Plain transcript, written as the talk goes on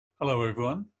Hello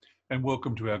everyone, and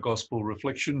welcome to our Gospel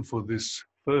reflection for this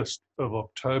 1st of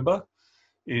October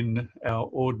in our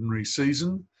ordinary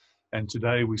season. And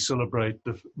today we celebrate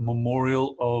the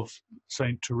memorial of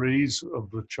St Therese of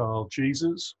the Child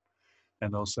Jesus.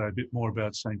 And I'll say a bit more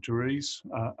about St Therese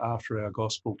after our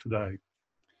Gospel today.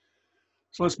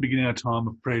 So let's begin our time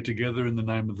of prayer together in the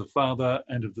name of the Father,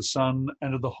 and of the Son,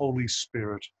 and of the Holy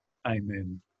Spirit.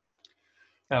 Amen.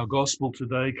 Our Gospel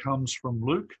today comes from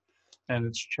Luke, and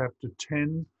it's chapter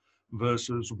 10,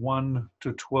 verses 1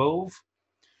 to 12.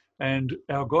 And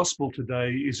our Gospel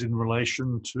today is in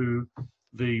relation to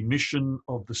the mission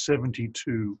of the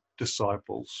 72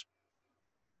 disciples.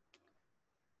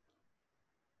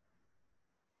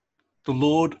 The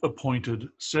Lord appointed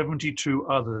 72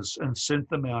 others and sent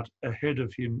them out ahead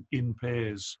of him in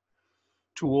pairs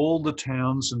to all the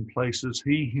towns and places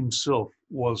he himself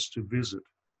was to visit.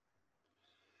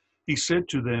 He said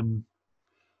to them,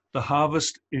 "The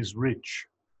harvest is rich,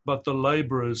 but the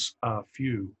laborers are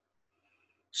few.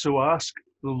 So ask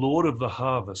the Lord of the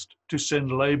harvest to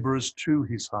send laborers to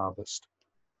his harvest.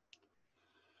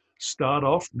 Start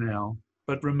off now,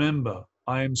 but remember,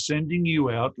 I am sending you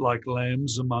out like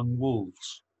lambs among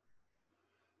wolves.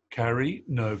 Carry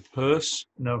no purse,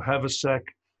 no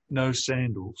haversack, no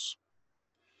sandals.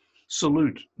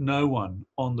 Salute no one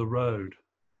on the road.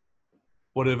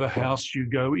 Whatever house you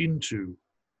go into,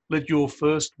 let your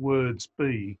first words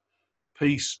be,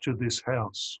 'Peace to this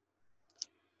house.'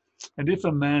 And if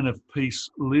a man of peace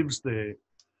lives there,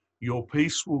 your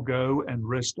peace will go and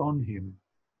rest on him.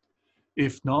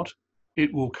 If not,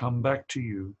 it will come back to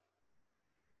you.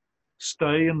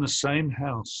 Stay in the same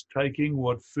house, taking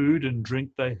what food and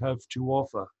drink they have to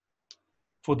offer,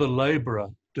 for the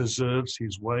laborer deserves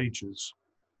his wages.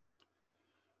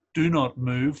 Do not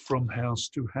move from house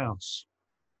to house.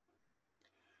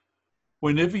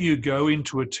 Whenever you go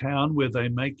into a town where they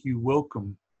make you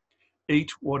welcome, eat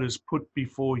what is put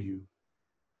before you.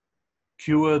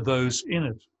 Cure those in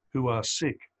it who are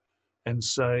sick, and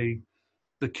say,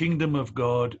 'The kingdom of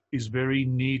God is very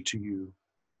near to you.'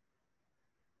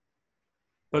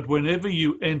 But whenever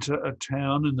you enter a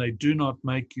town and they do not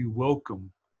make you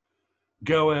welcome,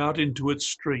 go out into its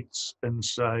streets and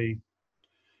say,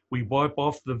 'We wipe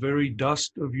off the very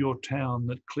dust of your town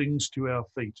that clings to our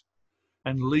feet,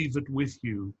 and leave it with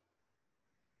you.'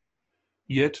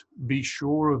 Yet be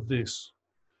sure of this,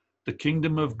 the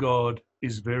kingdom of God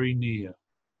is very near.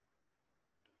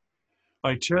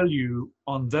 I tell you,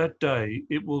 on that day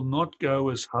it will not go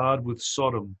as hard with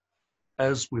Sodom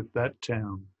as with that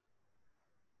town."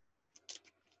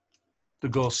 The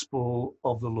Gospel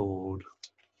of the Lord.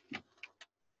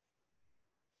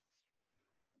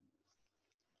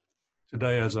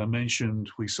 Today, as I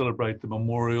mentioned, we celebrate the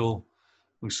memorial,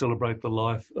 we celebrate the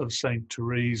life of St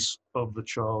Therese of the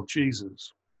Child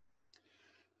Jesus.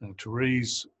 Now,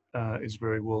 Therese is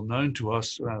very well known to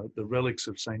us. The relics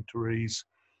of St Therese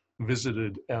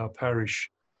visited our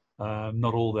parish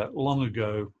not all that long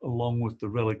ago, along with the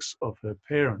relics of her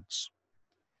parents.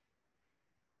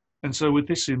 And so with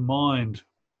this in mind,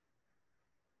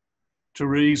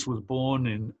 Therese was born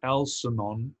in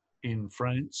Alencon in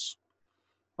France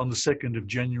on the 2nd of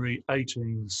January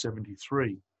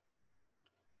 1873.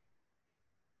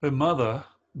 Her mother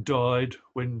died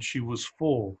when she was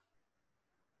 4,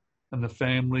 and the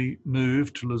family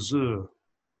moved to Lisieux.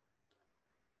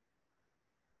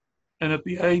 And at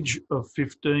the age of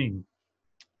 15,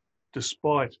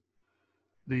 despite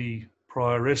the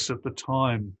prioress at the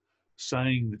time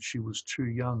saying that she was too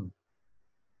young,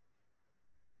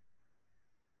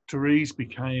 Therese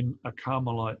became a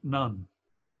Carmelite nun.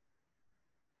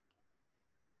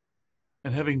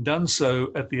 And having done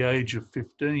so at the age of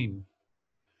 15,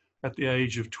 at the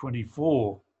age of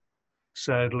 24,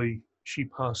 sadly, she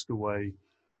passed away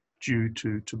due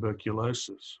to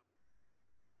tuberculosis.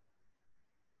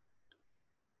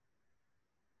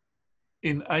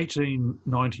 In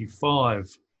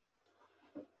 1895,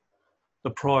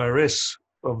 the prioress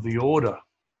of the order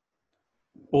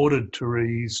ordered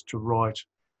Therese to write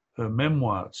her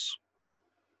memoirs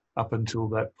up until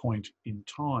that point in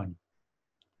time.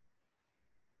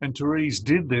 And Therese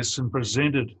did this and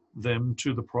presented them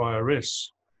to the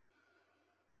prioress,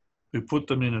 who put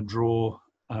them in a drawer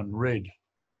unread.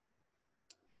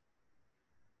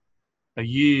 A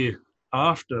year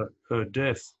after her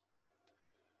death,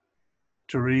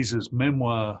 Therese's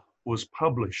memoir was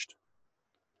published,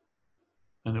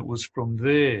 and it was from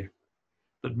there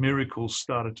that miracles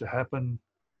started to happen,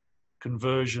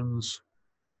 conversions,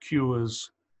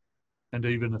 cures, and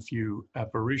even a few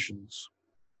apparitions.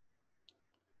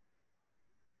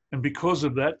 And because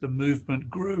of that, the movement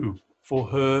grew for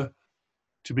her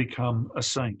to become a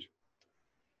saint.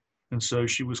 And so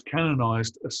she was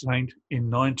canonized a saint in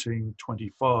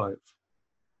 1925.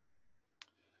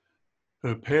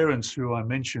 Her parents, who I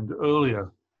mentioned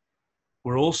earlier,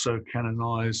 were also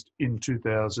canonized in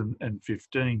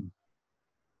 2015.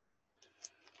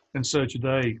 And so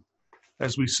today,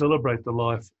 as we celebrate the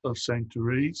life of St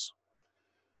Therese,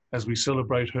 as we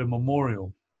celebrate her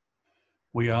memorial,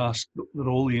 we ask that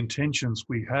all the intentions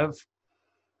we have,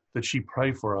 that she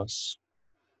pray for us,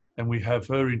 and we have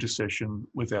her intercession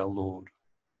with our Lord.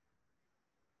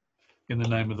 In the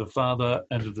name of the Father,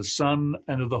 and of the Son,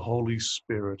 and of the Holy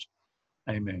Spirit.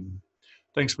 Amen.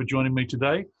 Thanks for joining me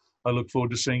today. I look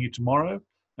forward to seeing you tomorrow.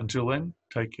 Until then,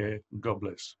 take care and God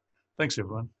bless. Thanks,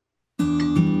 everyone.